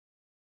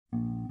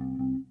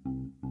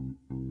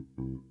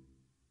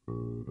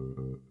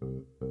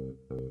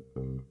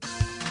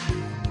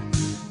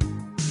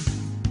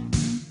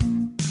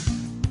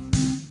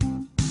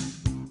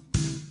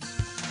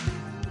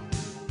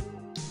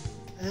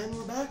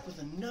back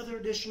with another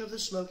edition of The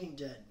Smoking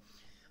Den.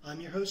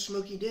 I'm your host,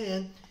 Smoky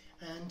Dan,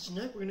 and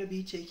tonight we're going to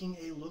be taking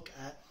a look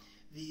at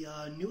the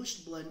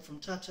newest blend from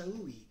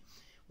Tatuaje,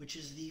 which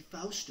is the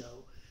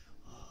Fausto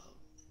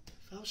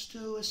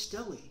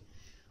Esteli.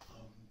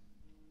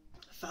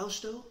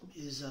 Fausto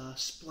is a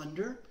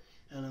splendor,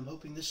 and I'm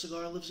hoping this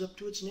cigar lives up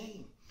to its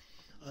name.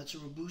 It's a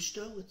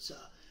Robusto. It's a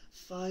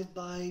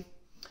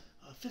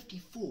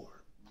 5x54.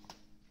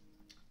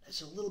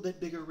 It's a little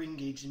bit bigger ring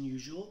gauge than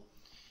usual.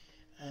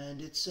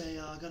 And it's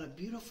got a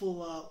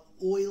beautiful,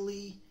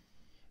 oily,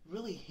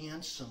 really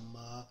handsome,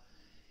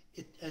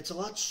 it's a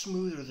lot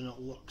smoother than it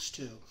looks,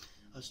 too.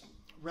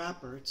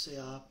 Wrapper, it's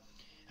a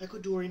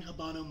Ecuadorian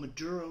Habano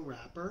Maduro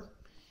wrapper.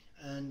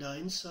 And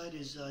inside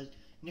is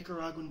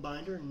Nicaraguan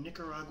binder and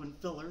Nicaraguan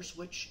fillers,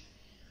 which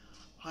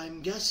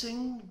I'm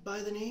guessing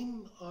by the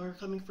name are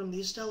coming from the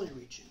Esteli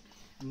region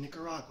in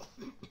Nicaragua.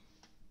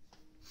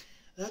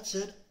 That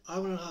said, I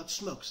want to know how it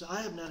smokes.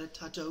 I haven't had a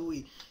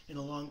Tatuaje in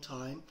a long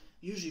time.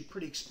 Usually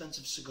pretty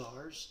expensive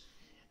cigars,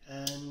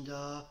 and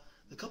the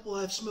couple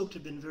I've smoked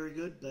have been very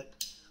good, but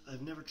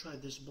I've never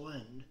tried this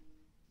blend.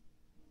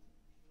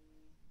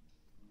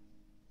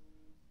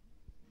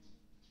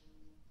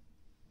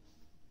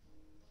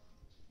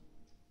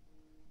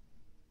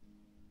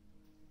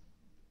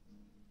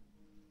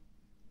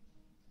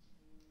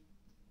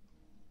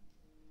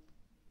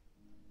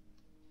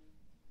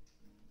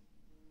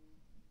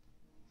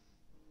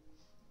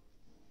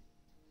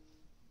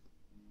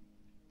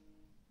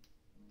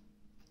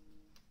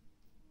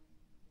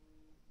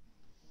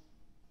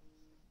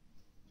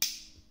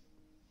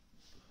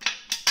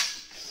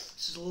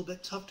 This is a little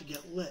bit tough to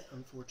get lit,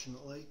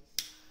 unfortunately.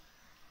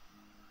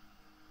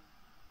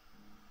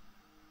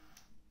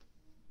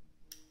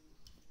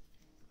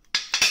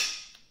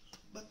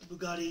 But the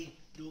Bugatti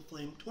dual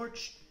flame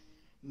torch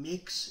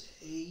makes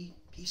a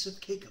piece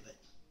of cake of it.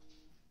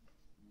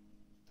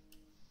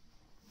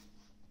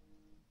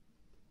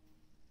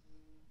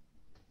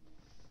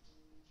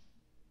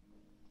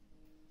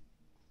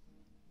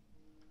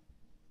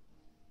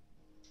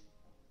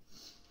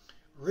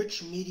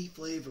 Rich, meaty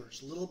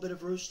flavors, a little bit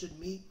of roasted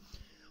meat,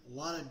 a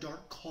lot of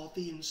dark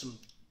coffee, and some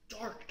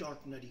dark,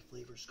 nutty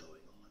flavors going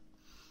on.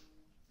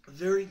 A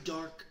very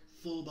dark,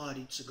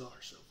 full-bodied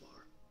cigar so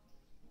far.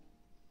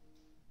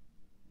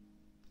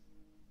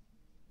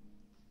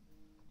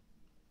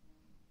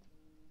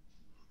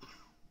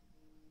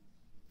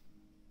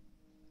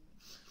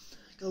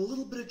 Got a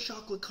little bit of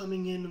chocolate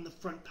coming in the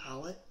front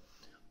palate.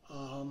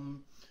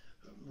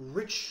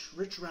 Rich,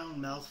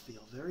 round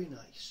mouthfeel, very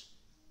nice.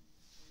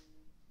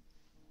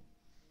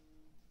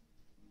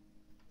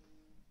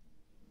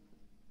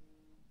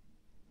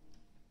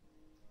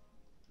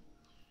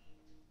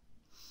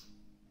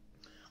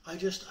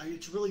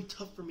 It's really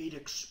tough for me to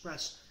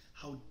express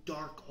how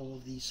dark all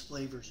of these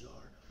flavors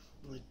are.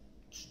 Like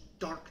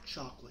dark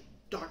chocolate,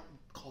 dark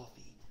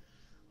coffee,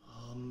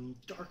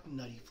 dark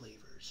nutty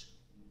flavors.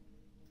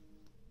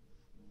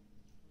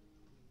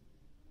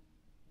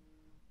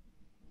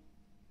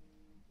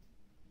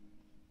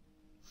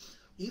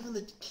 Even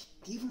the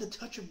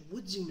touch of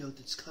woodsy note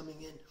that's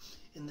coming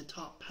in the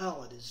top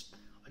palate is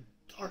a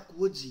dark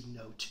woodsy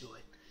note to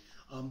it.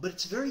 But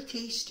it's very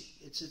tasty.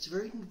 It's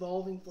very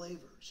involving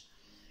flavors.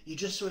 You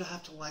just sort of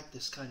have to like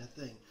this kind of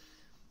thing.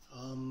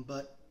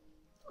 But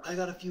I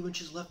got a few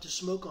inches left to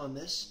smoke on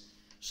this,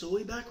 so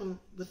we'll be back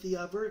with the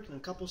verdict in a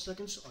couple of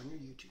seconds on your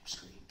YouTube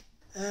screen.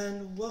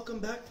 And welcome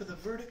back for the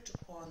verdict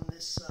on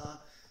this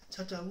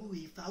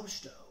Tatuaje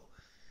Fausto.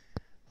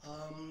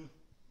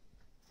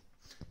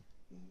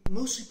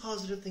 Mostly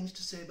positive things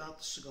to say about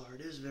the cigar.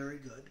 It is very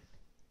good.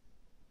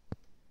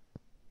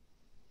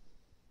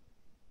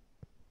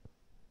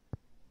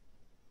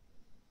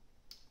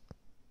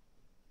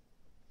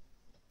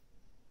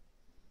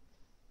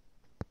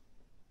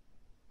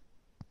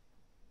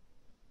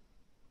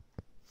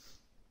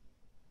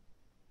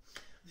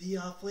 The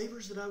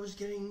flavors that I was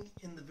getting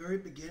in the very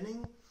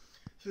beginning,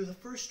 through the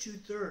first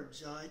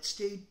 2/3, it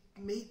stayed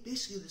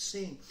basically the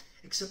same,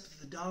 except that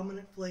the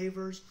dominant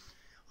flavors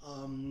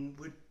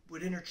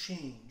would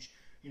interchange.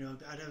 You know,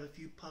 I'd have a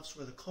few puffs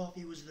where the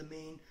coffee was the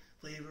main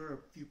flavor, a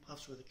few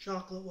puffs where the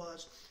chocolate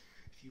was,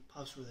 a few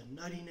puffs where the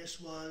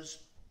nuttiness was.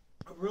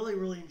 Really,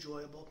 really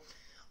enjoyable.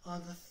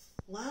 The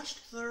last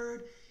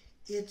third,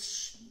 it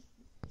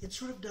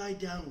sort of died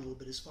down a little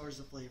bit as far as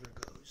the flavor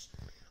goes,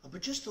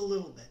 but just a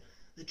little bit.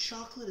 The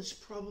chocolate is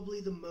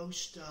probably the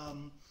most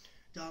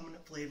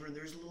dominant flavor.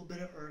 There's a little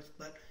bit of earth,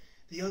 but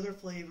the other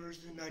flavors,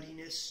 the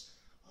nuttiness,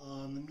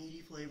 the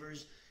meaty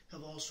flavors,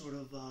 have all sort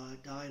of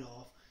died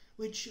off,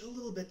 which a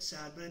little bit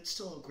sad, but it's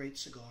still a great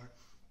cigar.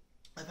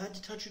 I've had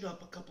to touch it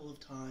up a couple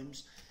of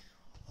times.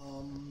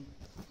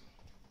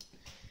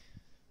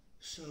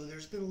 So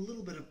there's been a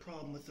little bit of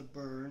problem with the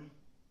burn.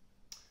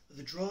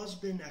 The draw's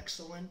been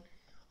excellent.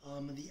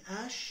 The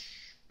ash,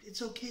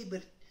 it's okay,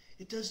 but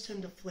it does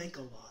tend to flake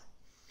a lot.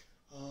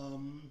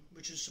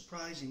 Which is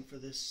surprising for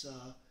this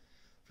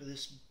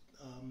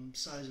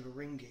size of a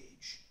ring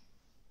gauge.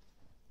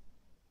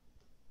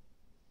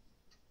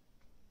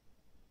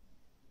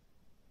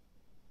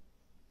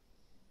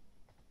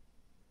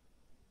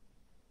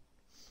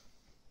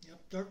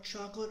 dark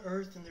chocolate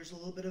earth, and there's a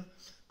little bit of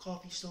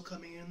coffee still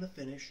coming in the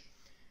finish.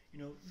 You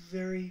know,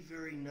 very,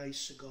 very nice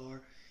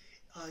cigar.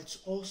 It's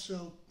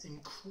also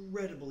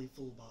incredibly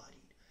full-bodied.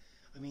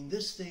 I mean,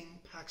 this thing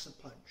packs a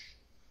punch.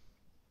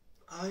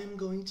 I am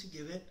going to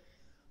give it,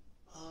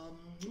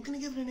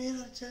 an 8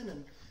 out of 10,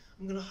 and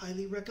I'm going to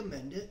highly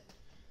recommend it.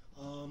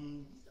 I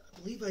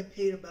believe I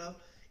paid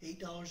about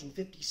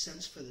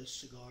 $8.50 for this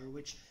cigar,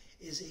 which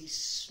is a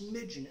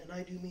smidgen, and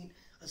I do mean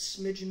a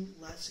smidgen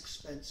less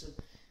expensive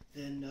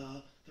than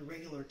the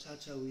regular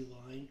Tatuaje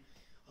line,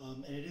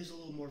 and it is a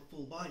little more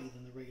full-bodied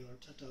than the regular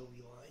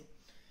Tatuaje line.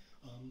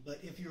 But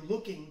if you're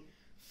looking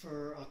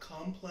for a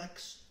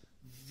complex,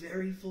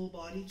 very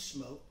full-bodied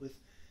smoke with,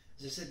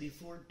 as I said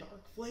before,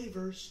 dark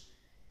flavors,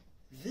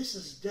 this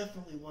is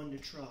definitely one to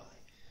try.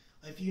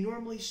 If you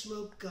normally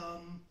smoke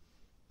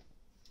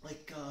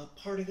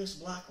Partagas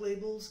Black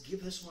Labels,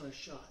 give this one a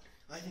shot.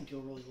 I think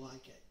you'll really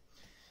like it.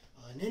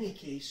 In any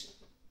case,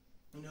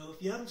 you know,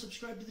 if you haven't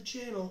subscribed to the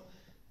channel,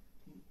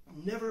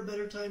 never a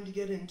better time to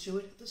get into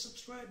it. Hit the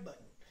subscribe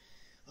button.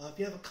 If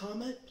you have a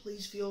comment,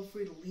 please feel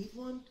free to leave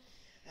one.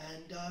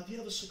 And if you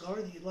have a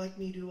cigar that you'd like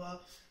me to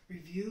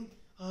review,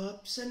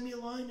 send me a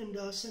line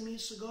and send me a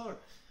cigar.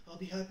 I'll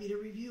be happy to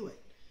review it.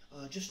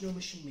 Just no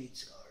machine-made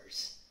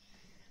cigars.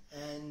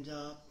 And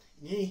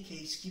in any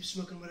case, keep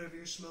smoking whatever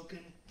you're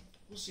smoking.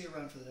 We'll see you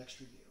around for the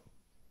next review.